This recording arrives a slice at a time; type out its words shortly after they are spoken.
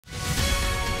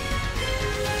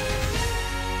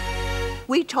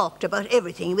We talked about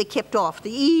everything. We kept off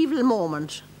the evil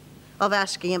moment of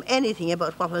asking him anything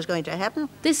about what was going to happen.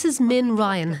 This is Min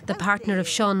Ryan, the partner of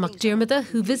Sean McDermott,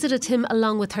 who visited him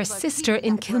along with her sister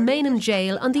in Kilmainham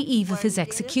jail on the eve of his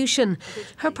execution.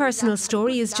 Her personal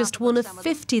story is just one of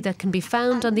 50 that can be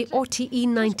found on the RTE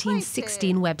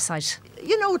 1916 website.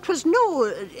 You know, it was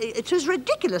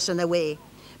ridiculous in a way,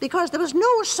 because there was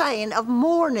no sign of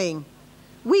mourning.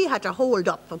 We had to hold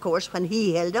up, of course, when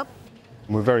he held up.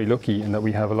 We're very lucky in that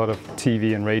we have a lot of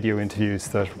TV and radio interviews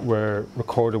that were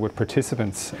recorded with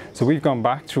participants. So we've gone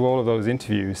back through all of those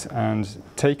interviews and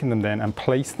taken them then and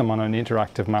placed them on an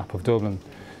interactive map of Dublin.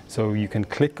 So you can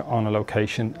click on a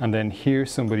location and then hear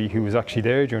somebody who was actually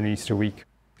there during Easter week.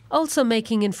 Also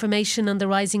making information on the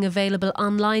rising available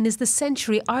online is the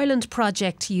Century Ireland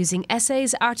project, using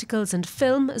essays, articles and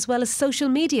film, as well as social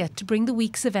media, to bring the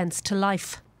week's events to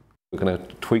life. We're going to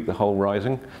tweak the whole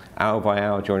rising hour by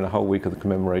hour during the whole week of the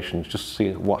commemorations, just to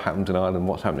see what happened in Ireland,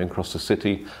 what's happening across the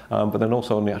city. But then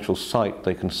also on the actual site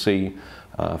they can see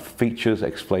features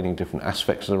explaining different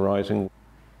aspects of the rising.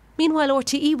 Meanwhile,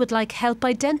 RTE would like help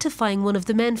identifying one of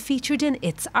the men featured in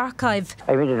its archive.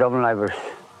 I went to Dublin, I was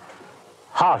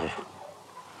hot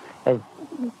at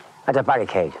a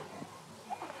barricade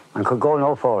and could go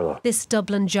no further. This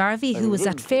Dublin Jarvey, who was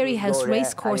at Fairyhouse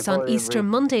Racecourse on Easter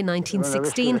Monday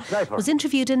 1916, was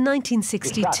interviewed in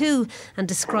 1962 and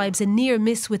describes a near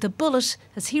miss with a bullet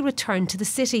as he returned to the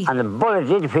city. And the bullet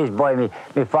did pass by me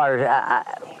before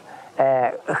at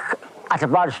a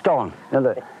broad stone.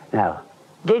 Now,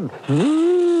 did.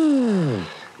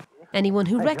 Anyone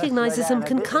who recognises him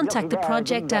can contact the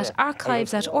project at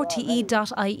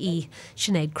archives@rte.ie.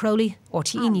 Sinead Crowley,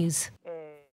 RTE News.